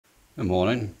Good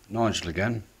morning, Nigel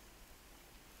again.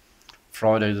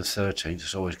 Friday the 13th,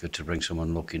 it's always good to bring some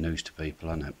unlucky news to people,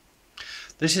 isn't it?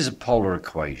 This is a polar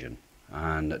equation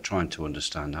and trying to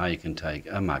understand how you can take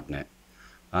a magnet,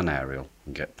 an aerial,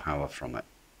 and get power from it.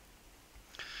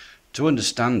 To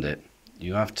understand it,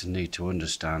 you need to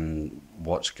understand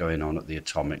what's going on at the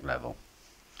atomic level.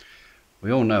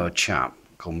 We all know a chap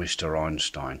called Mr.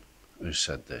 Einstein who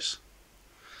said this,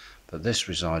 but this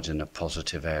resides in a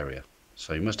positive area.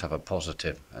 So you must have a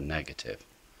positive, a negative,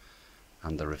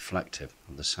 and the reflective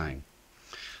are the same.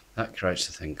 That creates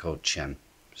a thing called CHEM.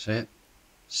 See it?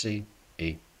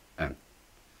 C-E-M.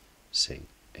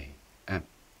 C-E-M.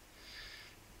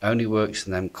 Only works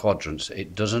in them quadrants.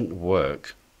 It doesn't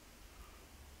work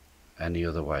any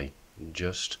other way,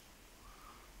 just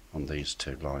on these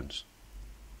two lines.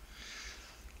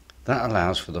 That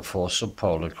allows for the four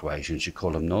subpolar equations. You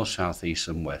call them north, south, east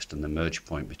and west, and the merge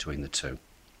point between the two.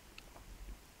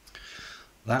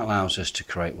 That allows us to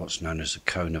create what's known as a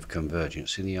cone of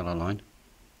convergence. See the yellow line?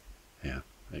 Yeah,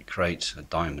 it creates a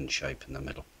diamond shape in the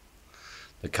middle.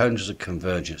 The cones of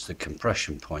convergence, the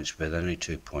compression points with only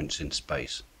 2 points in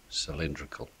space,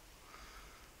 cylindrical,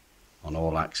 on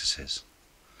all axes.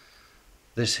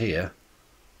 This here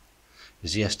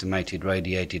is the estimated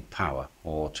radiated power,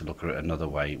 or to look at it another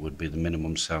way, it would be the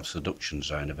minimum self-seduction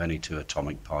zone of any two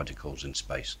atomic particles in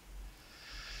space.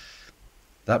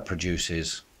 That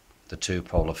produces the two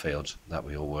polar fields that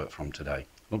we all work from today.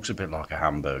 Looks a bit like a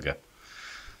hamburger.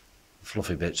 The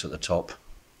fluffy bits at the top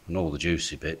and all the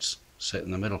juicy bits sit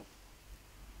in the middle.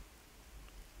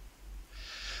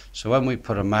 So when we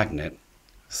put a magnet,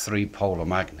 three polar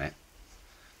magnet,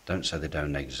 don't say they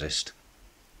don't exist.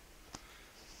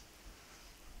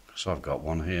 So I've got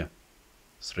one here,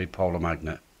 three polar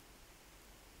magnet.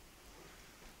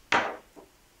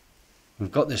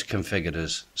 We've got this configured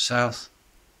as south,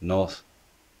 north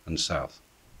and south,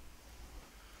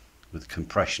 with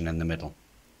compression in the middle.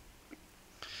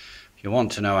 If you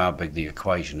want to know how big the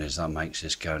equation is that makes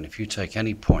this go, and if you take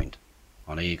any point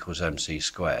on E equals mc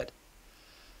squared,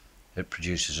 it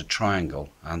produces a triangle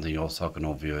and the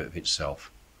orthogonal view of itself.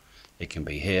 It can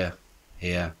be here,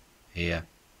 here, here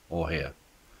or here.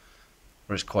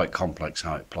 But it's quite complex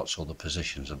how it plots all the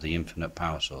positions of the infinite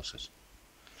power sources.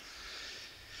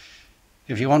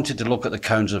 If you wanted to look at the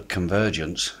cones of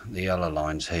convergence, the yellow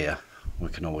lines here, we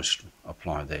can always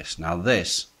apply this. Now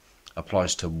this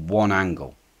applies to one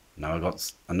angle. Now I've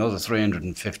got another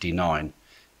 359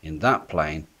 in that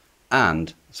plane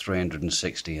and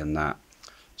 360 in that.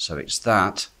 So it's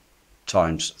that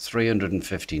times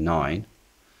 359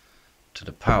 to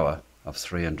the power of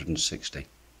 360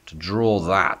 to draw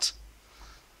that.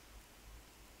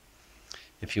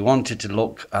 If you wanted to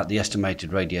look at the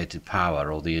estimated radiated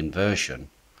power or the inversion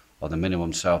or the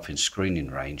minimum self in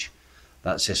screening range,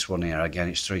 that's this one here. Again,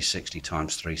 it's 360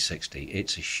 times 360.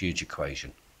 It's a huge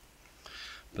equation.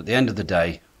 But at the end of the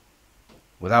day,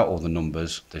 without all the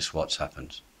numbers, this is what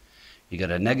happens. You get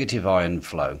a negative ion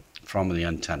flow from the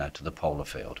antenna to the polar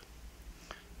field.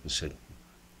 You see,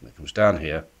 it comes down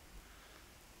here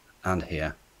and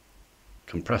here,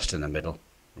 compressed in the middle,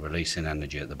 releasing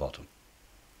energy at the bottom.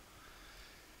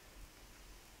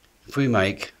 If we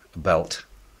make a belt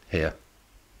here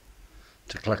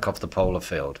to click off the polar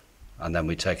field, and then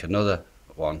we take another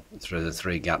one through the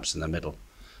three gaps in the middle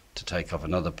to take off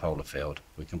another polar field,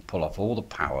 we can pull off all the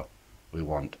power we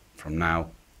want from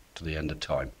now to the end of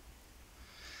time.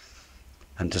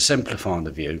 And to simplify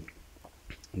the view,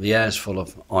 the air is full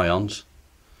of ions.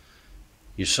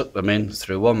 You suck them in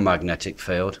through one magnetic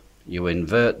field, you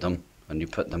invert them and you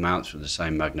put them out through the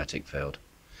same magnetic field.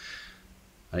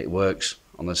 And it works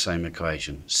on the same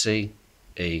equation,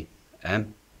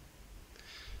 C-E-M,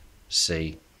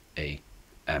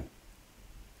 C-E-M,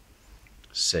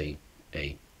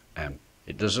 C-E-M.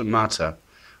 It doesn't matter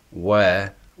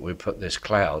where we put this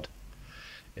cloud,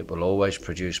 it will always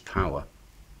produce power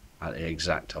at the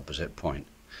exact opposite point.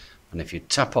 And if you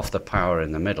tap off the power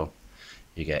in the middle,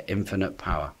 you get infinite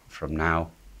power from now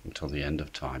until the end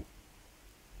of time.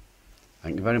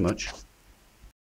 Thank you very much.